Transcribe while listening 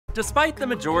Despite the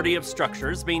majority of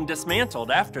structures being dismantled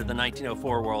after the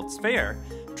 1904 World's Fair,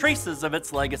 traces of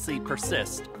its legacy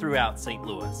persist throughout St.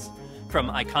 Louis. From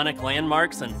iconic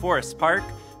landmarks in Forest Park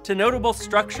to notable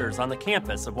structures on the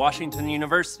campus of Washington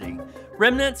University,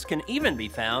 remnants can even be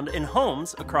found in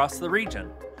homes across the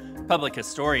region. Public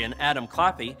historian Adam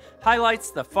Kloppe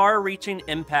highlights the far-reaching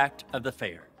impact of the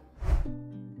fair.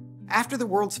 After the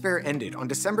World's Fair ended on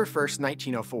December 1st,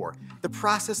 1904, the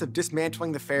process of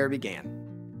dismantling the fair began.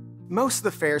 Most of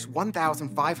the fair's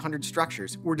 1,500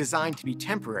 structures were designed to be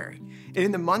temporary, and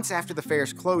in the months after the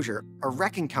fair's closure, a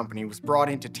wrecking company was brought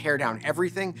in to tear down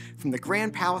everything from the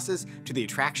grand palaces to the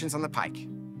attractions on the pike.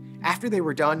 After they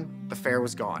were done, the fair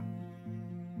was gone.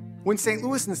 When St.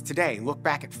 Louisans today look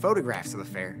back at photographs of the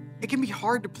fair, it can be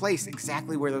hard to place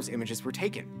exactly where those images were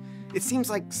taken. It seems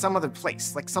like some other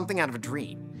place, like something out of a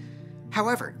dream.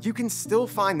 However, you can still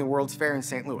find the World's Fair in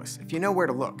St. Louis if you know where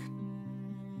to look.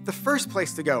 The first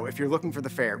place to go if you're looking for the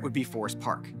fair would be Forest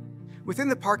Park. Within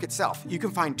the park itself, you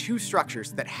can find two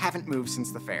structures that haven't moved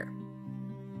since the fair.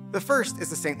 The first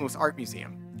is the St. Louis Art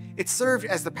Museum. It served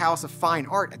as the Palace of Fine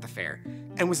Art at the fair,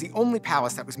 and was the only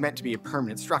palace that was meant to be a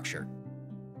permanent structure.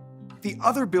 The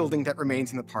other building that remains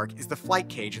in the park is the flight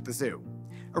cage at the zoo.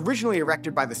 Originally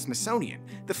erected by the Smithsonian,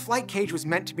 the flight cage was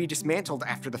meant to be dismantled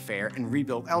after the fair and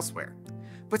rebuilt elsewhere.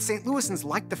 But St. Louisans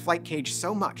liked the flight cage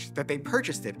so much that they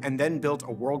purchased it and then built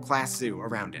a world-class zoo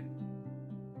around it.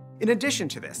 In addition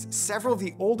to this, several of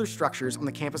the older structures on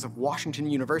the campus of Washington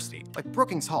University, like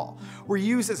Brookings Hall, were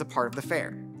used as a part of the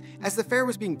fair. As the fair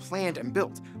was being planned and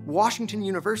built, Washington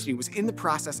University was in the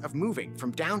process of moving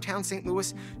from downtown St.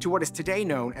 Louis to what is today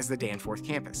known as the Danforth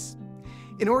campus.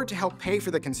 In order to help pay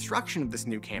for the construction of this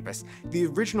new campus, the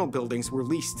original buildings were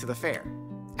leased to the fair.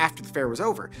 After the fair was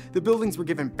over, the buildings were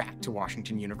given back to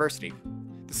Washington University.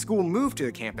 The school moved to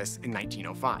the campus in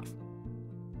 1905.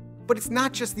 But it's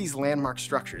not just these landmark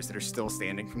structures that are still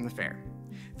standing from the fair.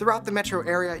 Throughout the metro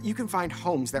area, you can find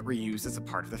homes that were used as a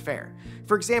part of the fair.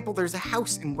 For example, there's a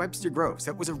house in Webster Groves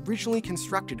that was originally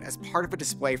constructed as part of a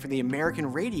display for the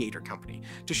American Radiator Company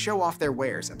to show off their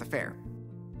wares at the fair.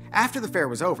 After the fair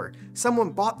was over,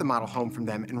 someone bought the model home from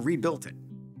them and rebuilt it.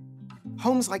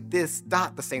 Homes like this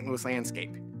dot the St. Louis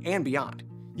landscape, and beyond.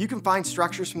 You can find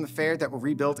structures from the fair that were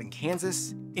rebuilt in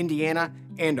Kansas, Indiana,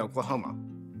 and Oklahoma.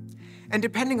 And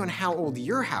depending on how old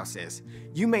your house is,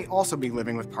 you may also be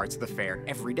living with parts of the fair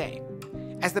every day.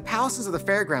 As the palaces of the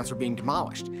fairgrounds were being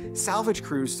demolished, salvage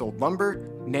crews sold lumber,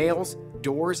 nails,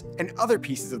 doors, and other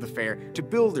pieces of the fair to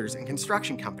builders and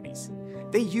construction companies.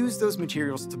 They used those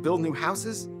materials to build new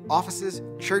houses, offices,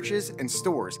 churches, and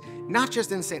stores, not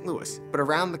just in St. Louis, but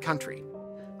around the country.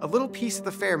 A little piece of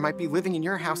the fair might be living in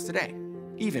your house today,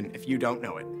 even if you don't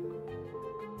know it.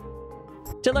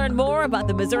 To learn more about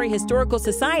the Missouri Historical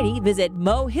Society, visit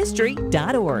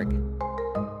mohistory.org.